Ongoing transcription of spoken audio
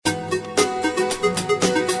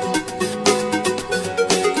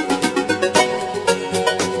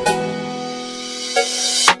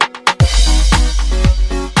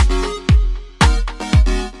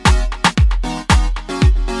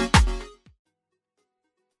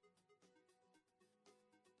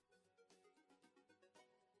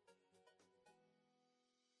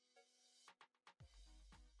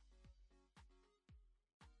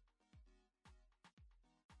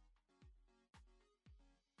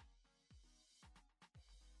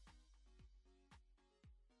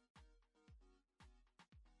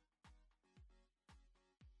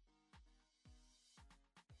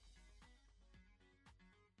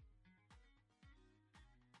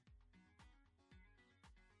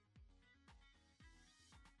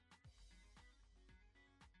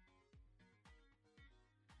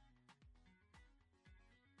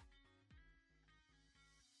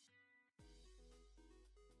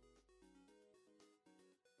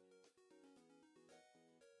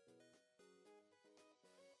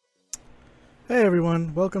Hey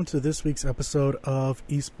everyone, welcome to this week's episode of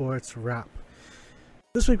Esports Wrap.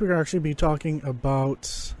 This week we're going to actually be talking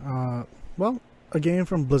about, a game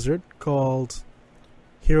from Blizzard called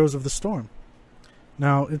Heroes of the Storm.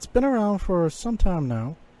 Now, it's been around for some time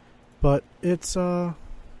now, but it's really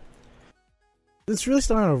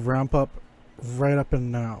starting to ramp up right up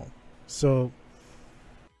and now. So,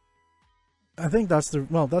 I think that's the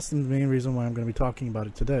main reason why I'm going to be talking about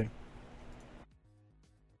it today.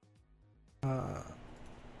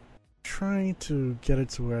 Trying to get it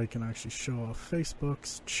to where I can actually show off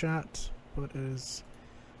Facebook's chat, but is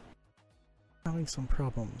having some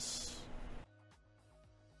problems.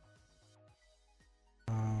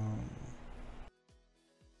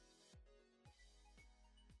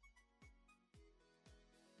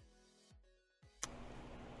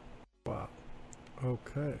 Wow.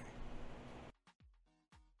 Okay.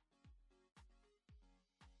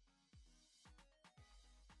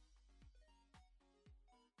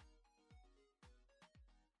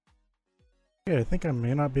 Yeah, I think I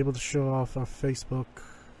may not be able to show off our Facebook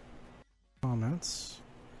comments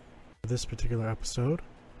for this particular episode.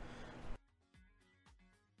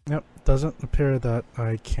 Yep, doesn't appear that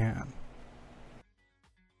I can.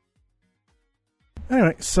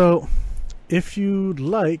 Anyway, so if you'd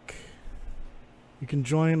like, you can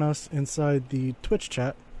join us inside the Twitch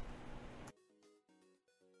chat.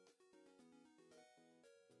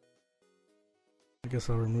 I guess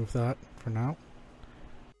I'll remove that for now.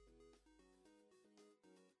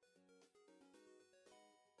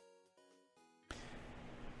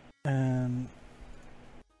 And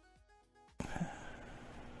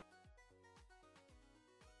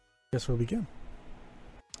guess we'll begin.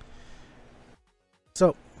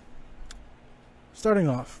 So, starting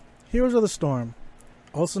off, Heroes of the Storm,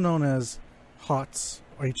 also known as HOTS,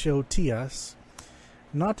 HOTS,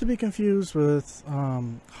 not to be confused with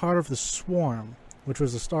Heart of the Swarm, which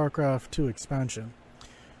was a StarCraft II expansion.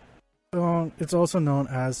 It's also known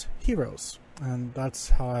as Heroes, and that's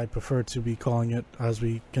how I prefer to be calling it as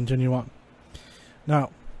we continue on.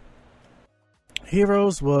 Now,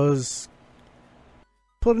 Heroes was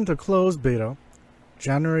put into closed beta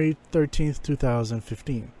January 13th,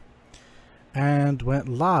 2015, and went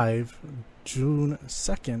live June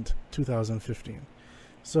 2nd, 2015.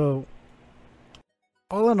 So,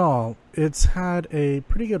 all in all, it's had a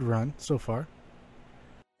pretty good run so far.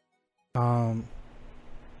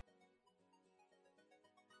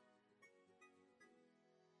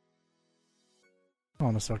 Hold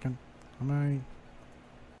on a second.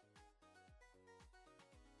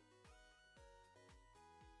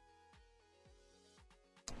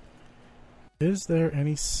 Is there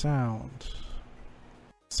any sound?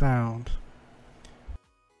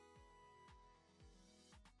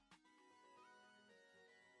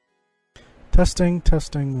 Testing,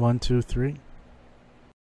 1, 2, 3.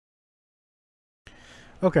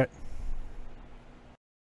 Okay.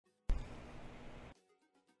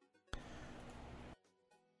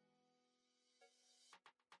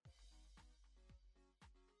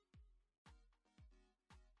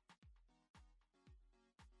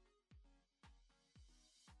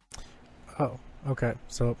 Oh, okay.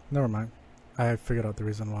 So, never mind. I figured out the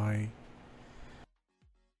reason why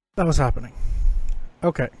that was happening.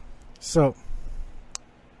 Okay. So,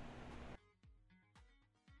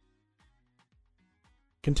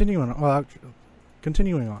 continuing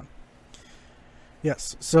on.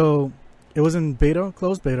 Yes. So, it was in beta,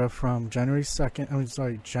 closed beta from January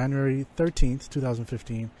 13th,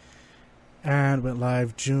 2015, and went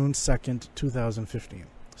live June 2nd, 2015.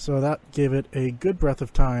 So that gave it a good breadth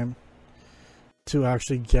of time to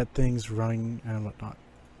actually get things running and whatnot.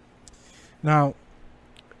 Now,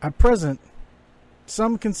 at present,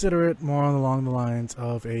 some consider it more along the lines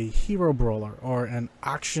of a hero brawler or an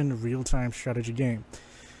action real-time strategy game.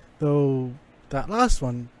 Though that last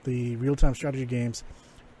one, the real-time strategy games,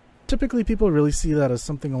 typically people really see that as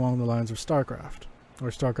something along the lines of StarCraft or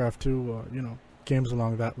StarCraft 2 or, games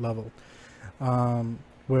along that level.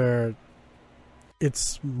 Where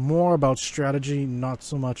it's more about strategy, not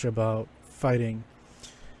so much about fighting.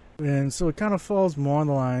 And so it kind of falls more on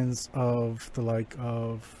the lines of the like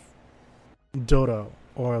of Dota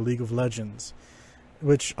or League of Legends,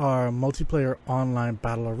 which are multiplayer online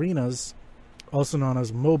battle arenas, also known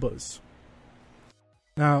as MOBAs.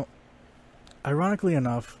 Now, ironically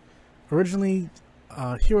enough, originally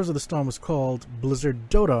Heroes of the Storm was called Blizzard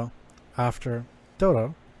Dota after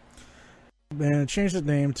Dota, and it changed its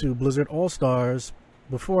name to Blizzard All-Stars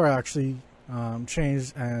before actually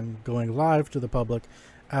changed and going live to the public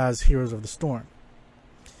as Heroes of the Storm.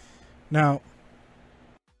 Now,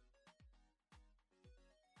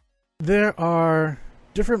 there are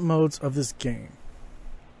different modes of this game.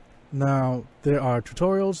 Now, there are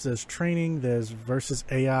tutorials, there's training, there's versus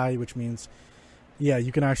AI, which means, yeah,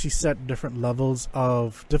 you can actually set different levels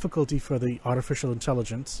of difficulty for the artificial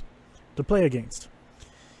intelligence to play against.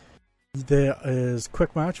 There is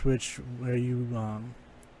quick match, where you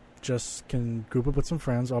just can group up with some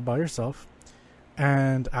friends all by yourself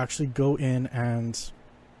and actually go in and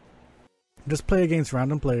just play against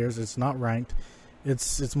random players. It's not ranked.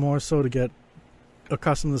 It's more so to get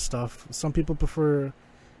accustomed to stuff. Some people prefer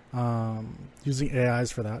using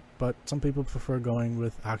AIs for that, but some people prefer going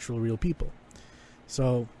with actual real people.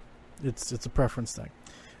 So it's a preference thing.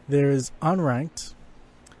 There is unranked.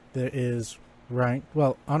 There is ranked.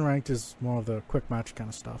 Well, unranked is more of the quick match kind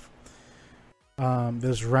of stuff.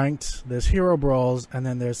 There's ranked, there's hero brawls, and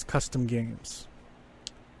then there's custom games.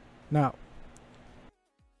 Now,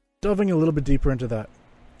 delving a little bit deeper into that,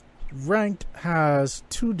 ranked has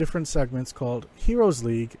two different segments called Heroes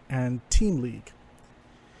League and Team League.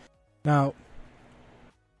 Now,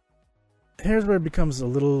 here's where it becomes a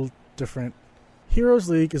little different. Heroes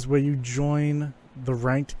League is where you join the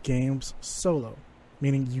ranked games solo,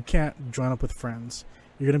 meaning you can't join up with friends.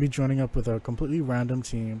 You're going to be joining up with a completely random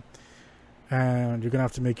team, and you're going to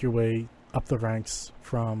have to make your way up the ranks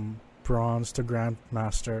from bronze to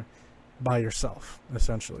grandmaster by yourself,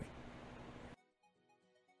 essentially.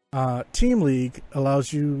 Team League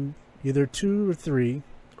allows you either 2 or 3,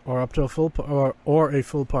 or up to a full or a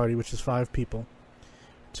full party, which is 5 people,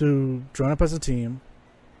 to join up as a team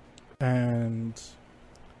and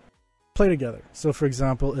play together. So, for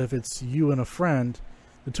example, if it's you and a friend,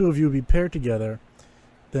 the two of you would be paired together.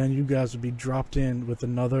 Then you guys would be dropped in with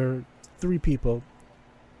another 3 people.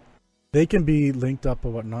 They can be linked up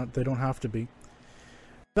or whatnot. They don't have to be.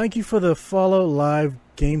 Thank you for the follow, Live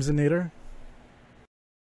Gamesinator.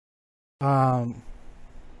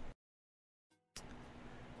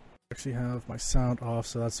 Actually have my sound off,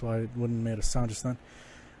 so that's why it wouldn't have made a sound just then.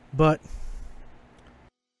 But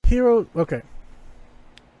okay.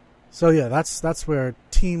 So yeah, that's where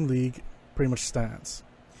Team League pretty much stands.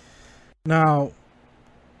 Now,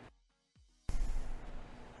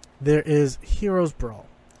 there is Heroes Brawl.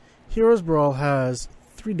 Heroes Brawl has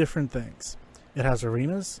 3 different things. It has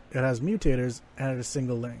arenas, it has mutators, and it has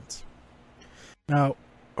single lanes. Now,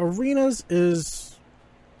 arenas is...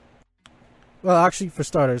 Well, actually, for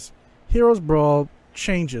starters, Heroes Brawl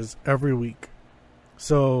changes every week.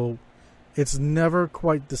 So, it's never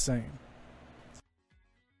quite the same.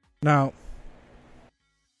 Now,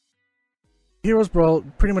 Heroes Brawl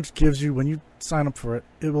pretty much gives you, when you sign up for it,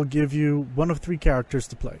 it will give you one of 3 characters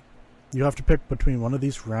to play. You have to pick between one of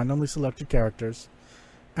these randomly selected characters,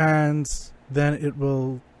 and then it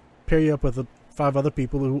will pair you up with 5 other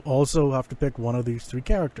people who also have to pick one of these 3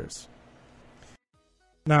 characters.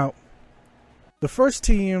 Now, the first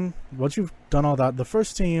team, once you've done all that, the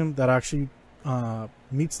first team that actually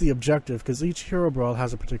meets the objective, because each Hero Brawl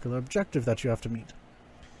has a particular objective that you have to meet.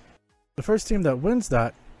 The first team that wins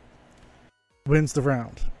that wins the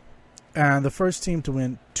round. And the first team to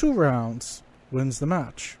win 2 rounds wins the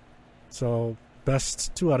match. So,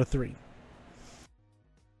 best 2 out of 3.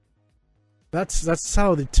 That's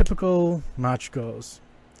how the typical match goes.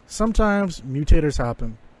 Sometimes mutators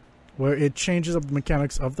happen, where it changes up the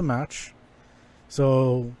mechanics of the match.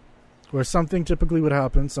 So, where something typically would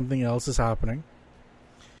happen, something else is happening.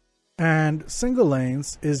 And single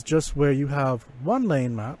lanes is just where you have one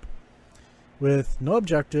lane map with no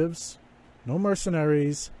objectives, no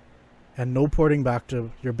mercenaries, and no porting back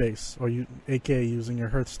to your base, or aka using your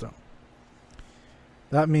Hearthstone.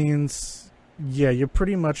 That means, yeah, you're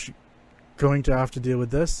pretty much going to have to deal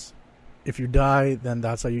with this. If you die, then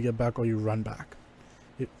that's how you get back, or you run back.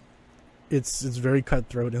 It's very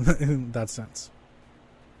cutthroat in that sense.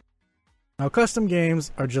 Now, custom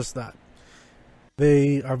games are just that.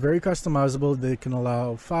 They are very customizable. They can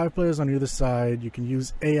allow 5 players on either side. You can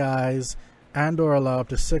use AIs and or allow up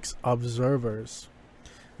to 6 observers.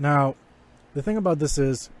 Now, the thing about this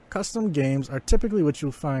is custom games are typically what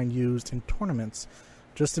you'll find used in tournaments,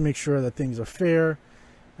 just to make sure that things are fair,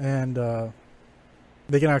 and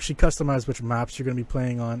they can actually customize which maps you're going to be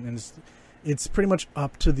playing on, and it's pretty much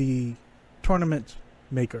up to the tournament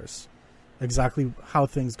makers exactly how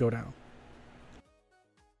things go down.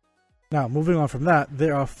 Now, moving on from that,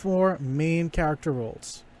 there are 4 main character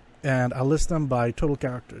roles, and I'll list them by total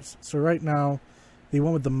characters. So right now, the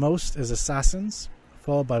one with the most is Assassins,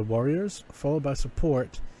 followed by Warriors, followed by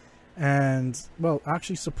Support, and, well,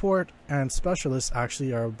 actually Support and Specialists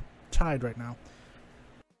actually are tied right now.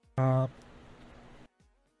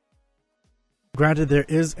 Granted, there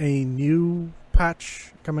is a new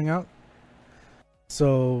patch coming out,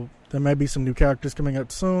 So there might be some new characters coming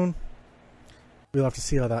out soon. We'll have to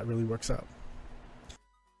see how that really works out.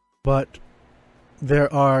 But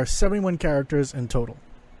there are 71 characters in total.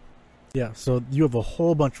 Yeah, so you have a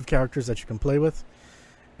whole bunch of characters that you can play with.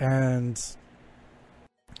 And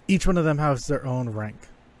each one of them has their own rank.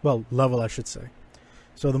 Well, level, I should say.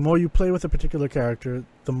 So the more you play with a particular character,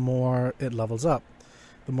 the more it levels up.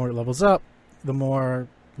 The more it levels up, the more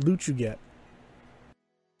loot you get.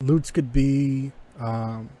 Loots could be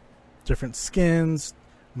different skins,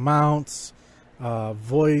 mounts,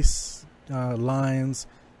 voice lines,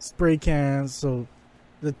 spray cans. So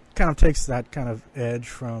it kind of takes that kind of edge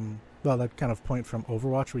from, well, that kind of point from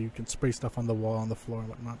Overwatch, where you can spray stuff on the wall, on the floor, and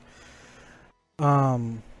whatnot.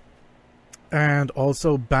 And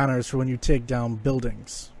also banners for when you take down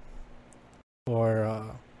buildings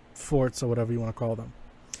or forts or whatever you want to call them.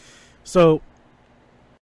 So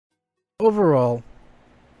overall,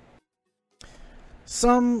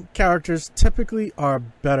 some characters typically are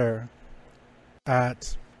better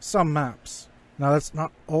at some maps. Now, that's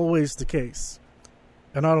not always the case.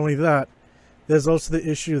 And not only that, there's also the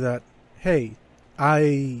issue that, hey,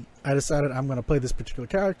 I decided I'm going to play this particular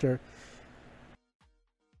character,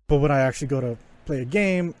 but when I actually go to play a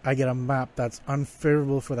game, I get a map that's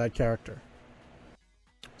unfavorable for that character.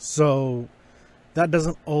 So that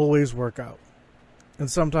doesn't always work out. And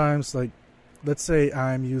sometimes, like, let's say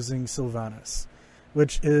I'm using Sylvanas,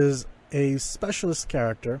 which is a specialist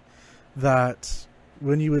character that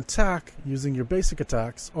when you attack using your basic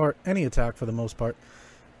attacks, or any attack for the most part,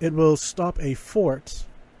 it will stop a fort,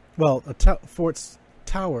 well, fort's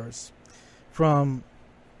towers from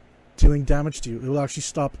dealing damage to you. It will actually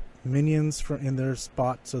stop minions from in their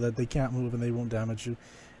spot so that they can't move and they won't damage you.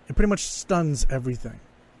 It pretty much stuns everything.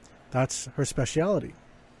 That's her speciality.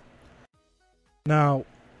 Now,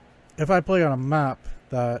 if I play on a map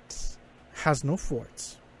that has no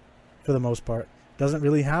forts, for the most part, doesn't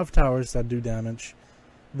really have towers that do damage,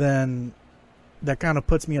 then that kind of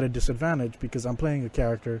puts me at a disadvantage because I'm playing a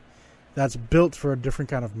character that's built for a different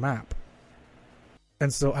kind of map.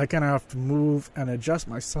 And so I kind of have to move and adjust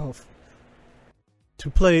myself to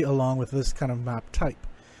play along with this kind of map type.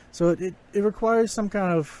 So it requires some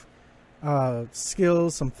kind of skill,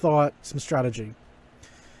 some thought, some strategy.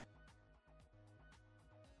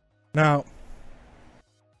 Now,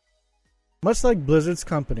 much like Blizzard,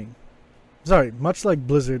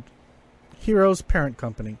 Heroes' parent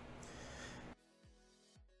company,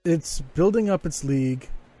 it's building up its league,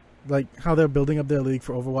 like how they're building up their league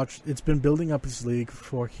for Overwatch. It's been building up its league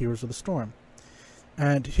for Heroes of the Storm.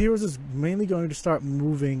 And Heroes is mainly going to start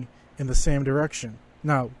moving in the same direction.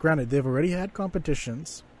 Now, granted, they've already had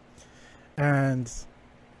competitions, and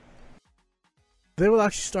they will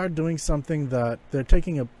actually start doing something that they're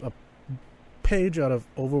taking a page out of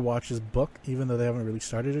Overwatch's book, even though they haven't really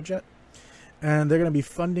started it yet. And they're going to be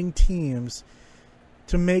funding teams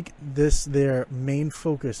to make this their main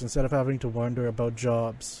focus instead of having to wonder about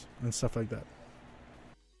jobs and stuff like that.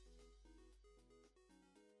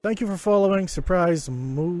 Thank you for following Surprise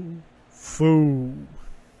Moo-Foo.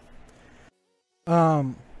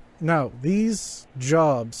 Now, these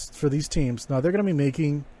jobs for these teams, now they're going to be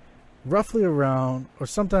making roughly around, or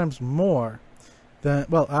sometimes more than,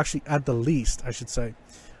 well, actually at the least, I should say,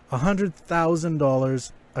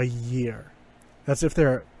 $100,000 a year. That's if they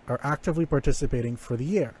are actively participating for the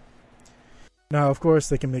year. Now, of course,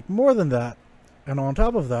 they can make more than that, and on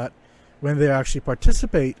top of that, when they actually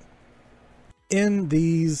participate in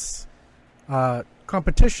these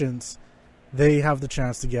competitions, they have the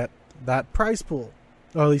chance to get that prize pool,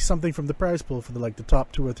 or at least something from the prize pool for the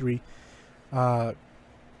top 2 or 3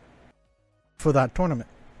 for that tournament.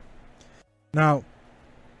 Now,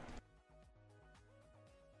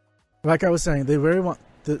 like I was saying, they very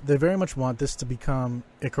much want this to become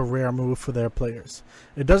a career move for their players.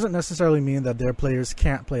 It doesn't necessarily mean that their players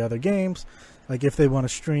can't play other games. Like if they want to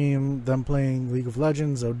stream them playing League of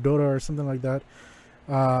Legends or Dota or something like that,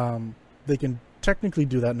 they can technically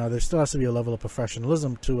do that. Now, there still has to be a level of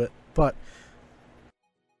professionalism to it, but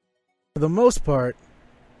for the most part,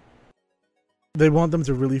 they want them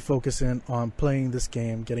to really focus in on playing this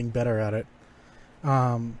game, getting better at it,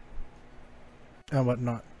 and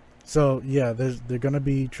whatnot. So yeah, they're going to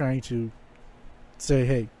be trying to say,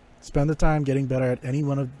 hey, spend the time getting better at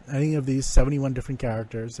any of these 71 different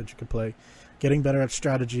characters that you can play, getting better at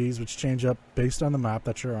strategies which change up based on the map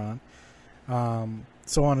that you're on,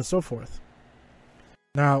 so on and so forth.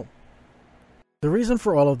 Now, the reason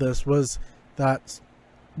for all of this was that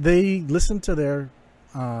they listened to their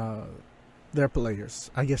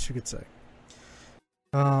players, I guess you could say,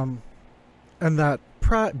 and that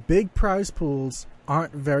big prize pools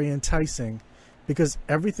aren't very enticing because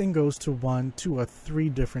everything goes to 1, 2, or 3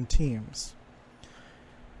 different teams.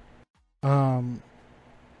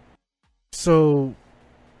 So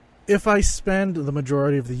if I spend the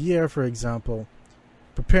majority of the year, for example,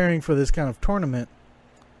 preparing for this kind of tournament,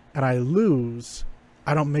 and I lose,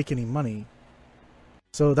 I don't make any money.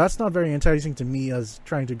 So that's not very enticing to me as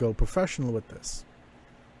trying to go professional with this.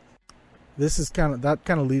 That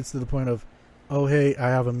kind of leads to the point of, oh hey, I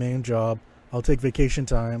have a main job. I'll take vacation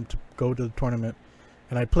time to go to the tournament,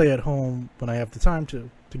 and I play at home when I have the time to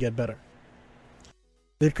get better.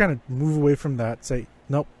 They kind of move away from that, say,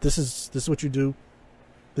 nope, this is what you do.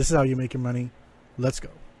 This is how you make your money. Let's go.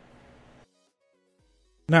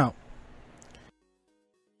 Now,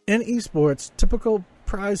 in esports, typical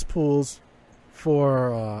prize pools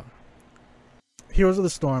for Heroes of the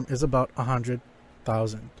Storm is about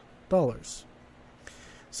 $100,000.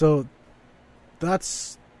 So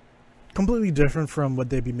that's completely different from what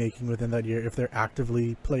they'd be making within that year if they're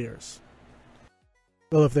actively players.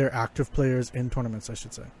 Well, if they're active players in tournaments, I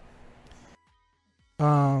should say.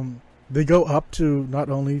 They go up to not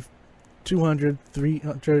only $200,000,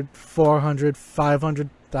 $300,000, $400,000,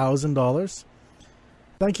 $500,000.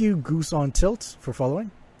 Thank you, Goose on Tilt, for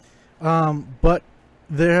following. But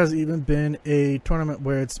there has even been a tournament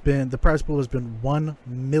where the prize pool has been $1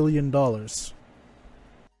 million.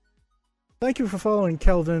 Thank you for following,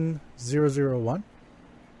 Kelvin001.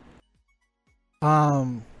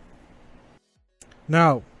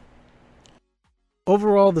 Now,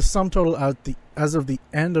 overall, the sum total as of the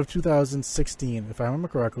end of 2016, if I remember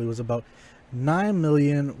correctly, was about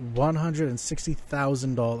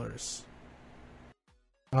 $9,160,000.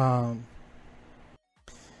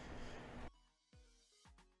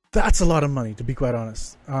 That's a lot of money, to be quite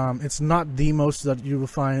honest. It's not the most that you will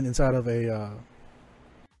find inside of a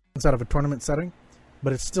tournament setting,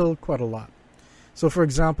 but it's still quite a lot. So, for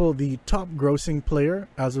example, the top grossing player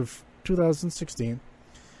as of 2016,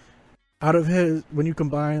 out of when you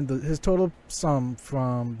combine his total sum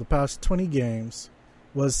from the past 20 games,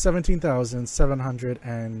 was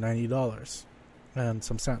 $17,790 and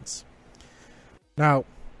some cents. Now,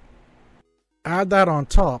 add that on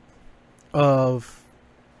top of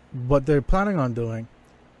what they're planning on doing.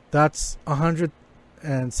 That's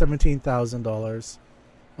 $117,000,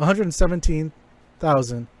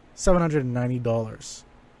 $117,790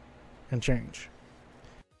 and change.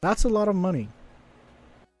 That's a lot of money.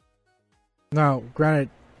 Now,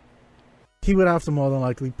 granted, he would have to more than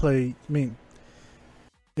likely play. It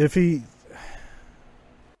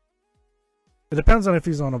depends on if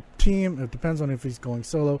he's on a team. It depends on if he's going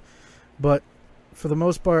solo. But for the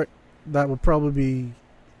most part, that would probably be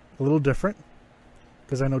a little different,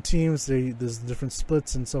 because I know teams, there's different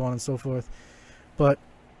splits and so on and so forth. But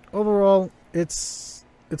overall, it's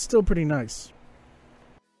still pretty nice.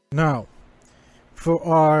 Now, for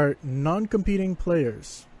our non-competing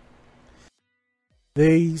players,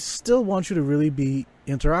 they still want you to really be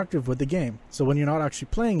interactive with the game. So when you're not actually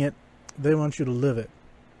playing it, they want you to live it.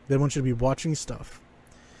 They want you to be watching stuff.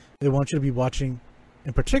 They want you to be watching,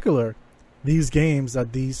 in particular, these games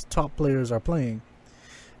that these top players are playing.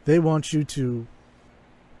 They want you to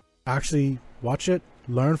actually watch it,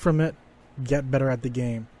 learn from it, get better at the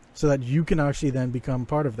game, so that you can actually then become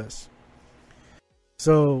part of this.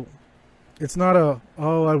 So it's not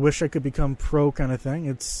I wish I could become pro kind of thing.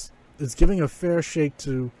 It's giving a fair shake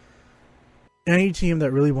to any team that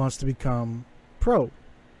really wants to become pro.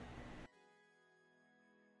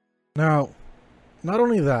 Now, not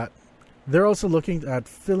only that, they're also looking at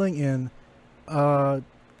filling in. I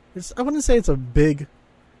wouldn't say it's a big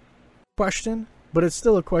question, but it's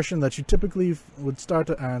still a question that you typically would start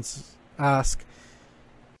to ask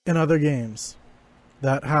in other games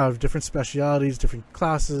that have different specialities, different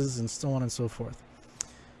classes, and so on and so forth.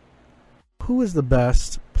 Who is the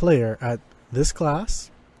best player at this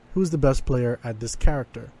class? Who's the best player at this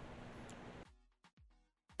character?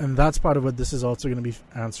 And that's part of what this is also going to be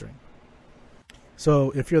answering.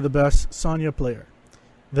 So if you're the best Sonya player,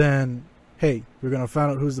 then hey, we're going to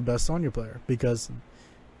find out who's the best Sonya player, because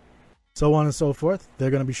so on and so forth, they're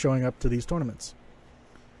going to be showing up to these tournaments.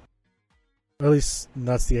 Or at least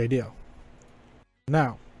that's the idea.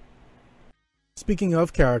 Now, speaking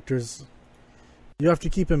of characters, you have to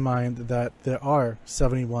keep in mind that there are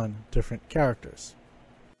 71 different characters.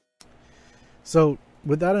 So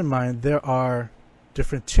with that in mind, there are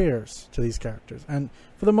different tiers to these characters. And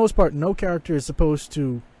for the most part, no character is supposed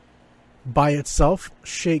to, by itself,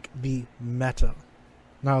 shake the meta.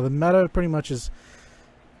 Now, the meta pretty much is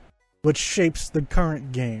what shapes the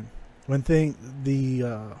current game. How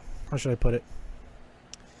should I put it?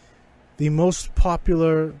 The most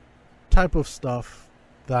popular type of stuff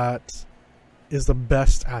that is the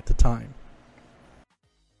best at the time.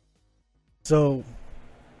 So,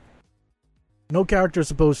 no character is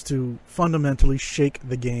supposed to fundamentally shake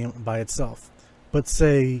the game by itself. But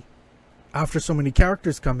say, after so many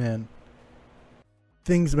characters come in,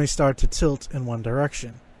 things may start to tilt in one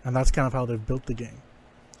direction. And that's kind of how they've built the game.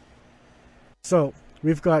 So,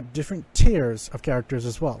 we've got different tiers of characters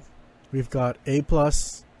as well. We've got A+,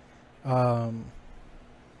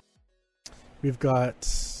 we've got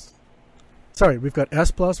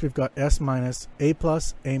S+, we've got S-, A+,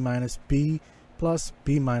 A-, B+,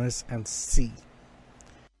 B-, and C.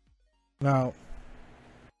 Now,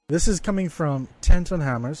 this is coming from 10 Ton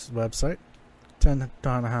Hammers website,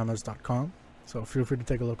 10tonhammers.com, so feel free to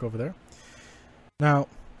take a look over there. Now,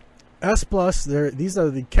 S+, these are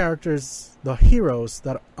the characters, the heroes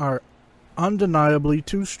that are undeniably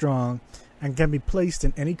too strong and can be placed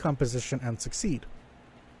in any composition and succeed.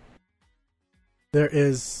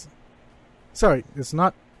 It's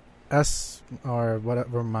not S or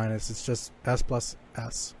whatever minus, it's just S+,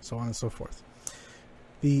 S, so on and so forth.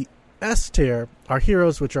 The S tier are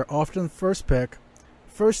heroes which are often first pick,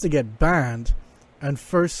 first to get banned, and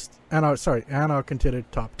are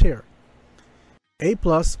considered top tier. A+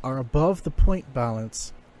 are above the point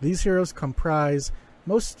balance. These heroes comprise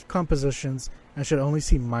most compositions and should only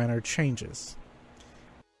see minor changes.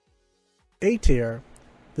 A tier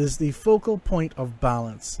is the focal point of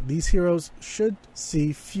balance. These heroes should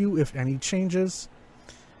see few if any changes.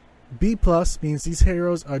 B+ means these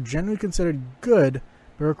heroes are generally considered good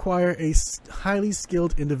but require a highly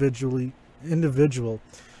skilled individual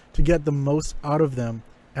to get the most out of them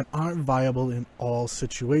and aren't viable in all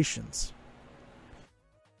situations.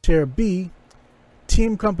 Tier B,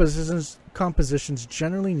 team compositions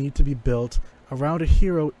generally need to be built around a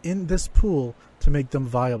hero in this pool to make them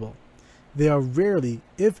viable. They are rarely,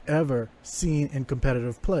 if ever, seen in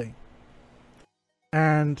competitive play.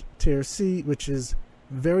 And Tier C, which is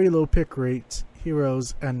very low pick rate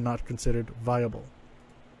heroes and not considered viable.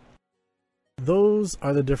 Those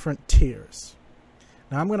are the different tiers.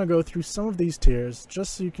 Now I'm going to go through some of these tiers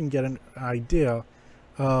just so you can get an idea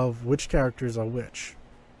of which characters are which.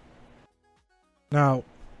 Now,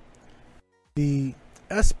 the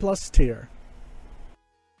S+ tier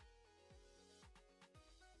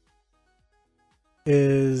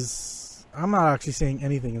is... I'm not actually saying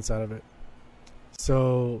anything inside of it.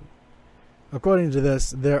 So, according to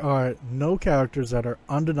this, there are no characters that are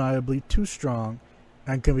undeniably too strong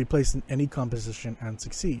and can be placed in any composition and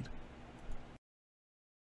succeed.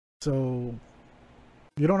 So,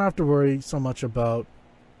 you don't have to worry so much about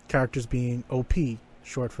characters being OP,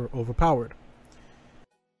 short for overpowered.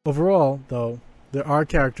 Overall, though, there are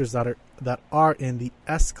characters that are in the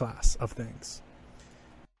S class of things.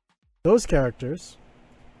 Those characters,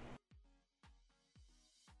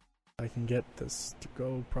 I can get this to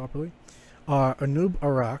go properly, are Anub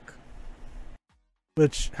Arak,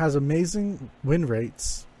 which has amazing win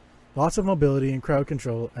rates, lots of mobility and crowd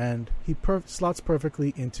control, and he slots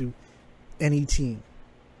perfectly into any team.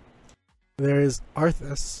 There is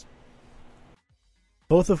Arthas,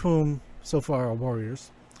 both of whom so far are warriors.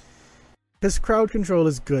 His crowd control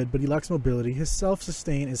is good, but he lacks mobility. His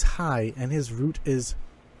self-sustain is high, and his root is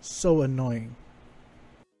so annoying.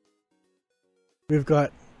 We've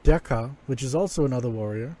got Dekka, which is also another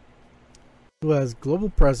warrior, who has global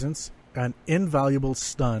presence, an invaluable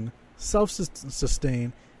stun,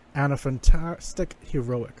 self-sustain, and a fantastic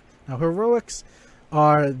heroic. Now, heroics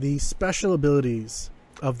are the special abilities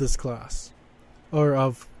of this class, or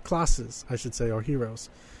of classes, I should say, or heroes,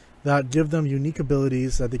 that give them unique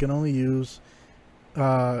abilities that they can only use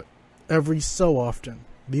every so often.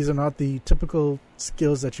 These are not the typical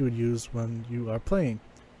skills that you would use when you are playing.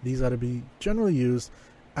 These are to be generally used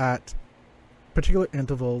at particular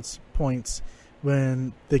intervals, points,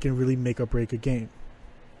 when they can really make or break a game.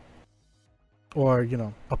 Or,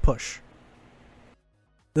 a push.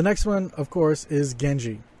 The next one, of course, is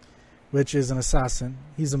Genji, which is an assassin.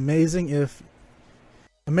 He's amazing if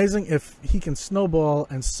he can snowball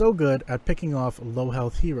and so good at picking off low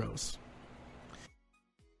health heroes.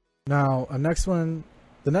 Now,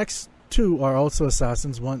 the next two are also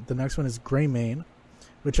assassins. The next one is Greymane,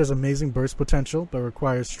 which has amazing burst potential but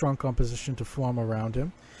requires strong composition to form around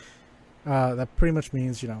him. That pretty much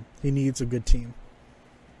means, he needs a good team.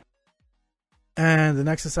 And the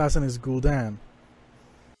next assassin is Gul'dan,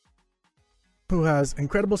 who has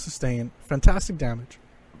incredible sustain, fantastic damage,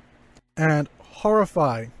 and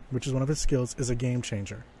Horrify, which is one of his skills, is a game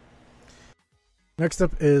changer. Next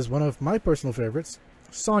up is one of my personal favorites,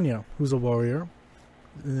 Sonya, who's a warrior.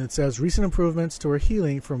 And it says recent improvements to her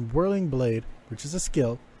healing from Whirling Blade, which is a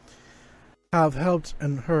skill, have helped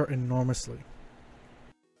her enormously.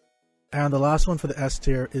 And the last one for the S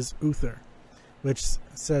tier is Uther, which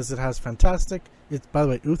says it has fantastic. By the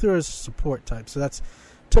way, Uther is support type, so that's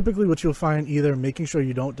typically what you'll find, either making sure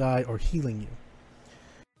you don't die or healing you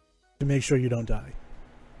to make sure you don't die.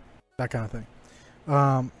 That kind of thing.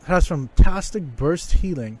 It has fantastic burst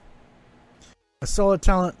healing, a solid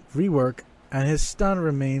talent rework, and his stun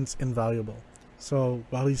remains invaluable. So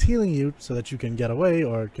while he's healing you so that you can get away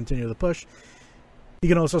or continue the push, he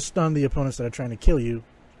can also stun the opponents that are trying to kill you,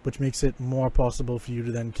 which makes it more possible for you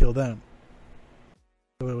to then kill them.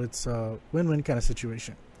 So it's a win-win kind of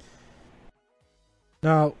situation.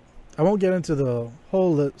 Now, I won't get into the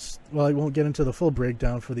whole list. Well, I won't get into the full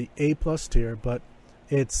breakdown for the A+ tier, but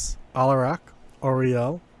it's Alarak,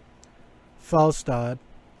 Auriel, Falstad,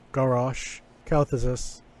 Garrosh,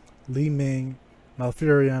 Kalthazis, Li Ming,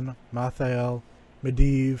 Malfurion, Mathael,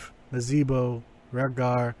 Medivh, Nazeebo,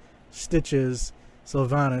 Rhaegar, Stitches,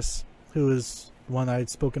 Sylvanas, who is one I had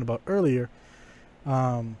spoken about earlier,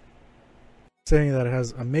 saying that it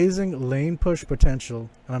has amazing lane push potential,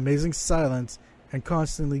 an amazing silence, and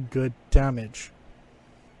constantly good damage.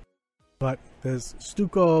 But there's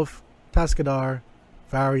Stukov, Tascadar,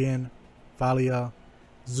 Varian, Valia,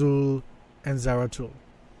 Zul, and Zeratul.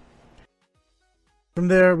 From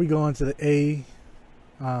there, we go on to the A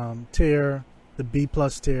tier, the B+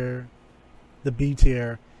 tier, the B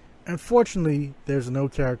tier. Unfortunately, there's no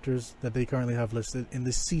characters that they currently have listed in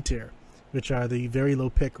the C tier, which are the very low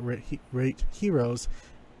pick rate heroes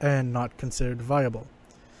and not considered viable.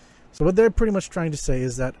 So what they're pretty much trying to say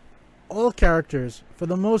is that all characters, for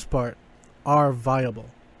the most part, are viable.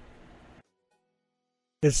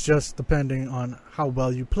 It's just depending on how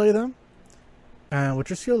well you play them and what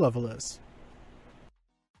your skill level is.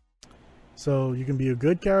 So you can be a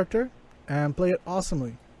good character and play it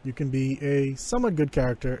awesomely. You can be a somewhat good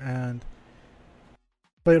character and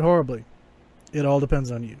play it horribly. It all depends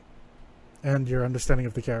on you and your understanding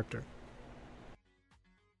of the character.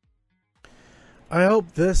 I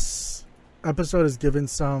hope this episode has given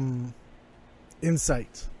some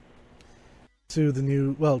insight to the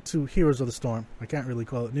new, to Heroes of the Storm. I can't really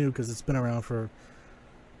call it new because it's been around for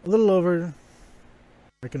a little over,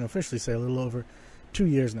 I can officially say a little over 2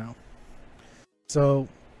 years now. So,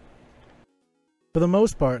 for the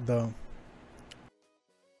most part though,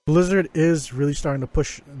 Blizzard is really starting to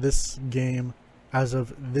push this game as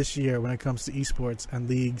of this year when it comes to esports and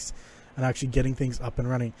leagues and actually getting things up and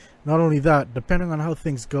running. Not only that, depending on how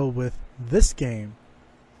things go with this game,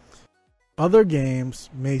 other games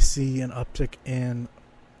may see an uptick in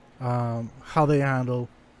how they handle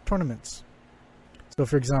tournaments. So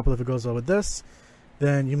for example, if it goes well with this,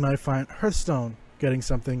 then you might find Hearthstone getting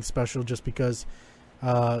something special just because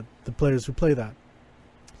the players who play that.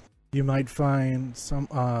 You might find some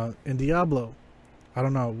in Diablo. I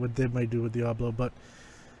don't know what they might do with Diablo, but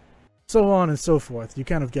so on and so forth. You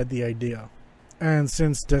kind of get the idea. And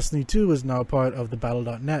since Destiny 2 is now part of the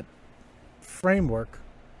Battle.net framework,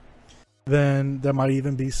 then there might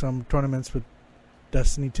even be some tournaments with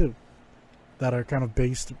Destiny 2 that are kind of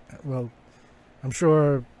based, I'm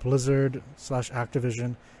sure Blizzard /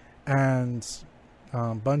 Activision and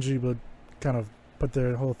Bungie would kind of put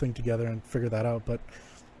their whole thing together and figure that out, but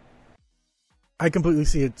I completely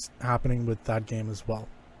see it happening with that game as well.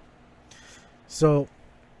 So,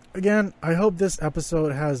 again, I hope this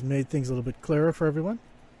episode has made things a little bit clearer for everyone.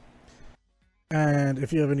 And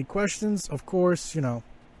if you have any questions, of course,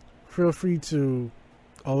 feel free to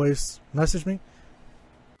always message me.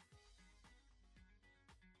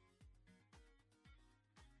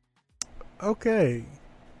 Okay.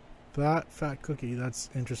 That fat cookie, that's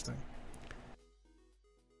interesting.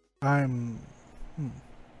 I'm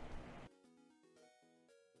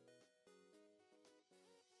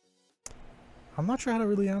not sure how to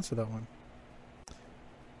really answer that one.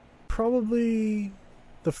 Probably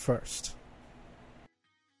the first.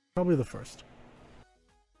 Because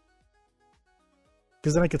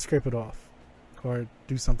then I could scrape it off. Or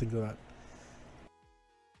do something to that.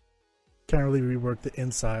 Can't really rework the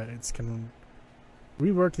insides. Can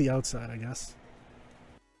rework the outside, I guess.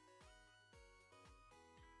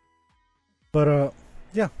 But,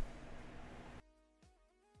 yeah.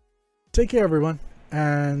 Take care, everyone.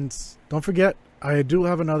 And don't forget, I do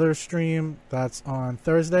have another stream that's on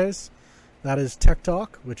Thursdays. That is Tech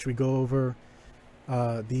Talk, which we go over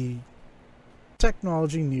the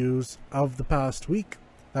technology news of the past week.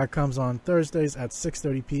 That comes on Thursdays at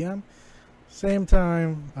 6:30 p.m. Same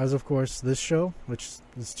time as, of course, this show, which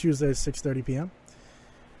is Tuesdays, 6:30 p.m.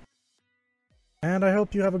 And I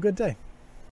hope you have a good day.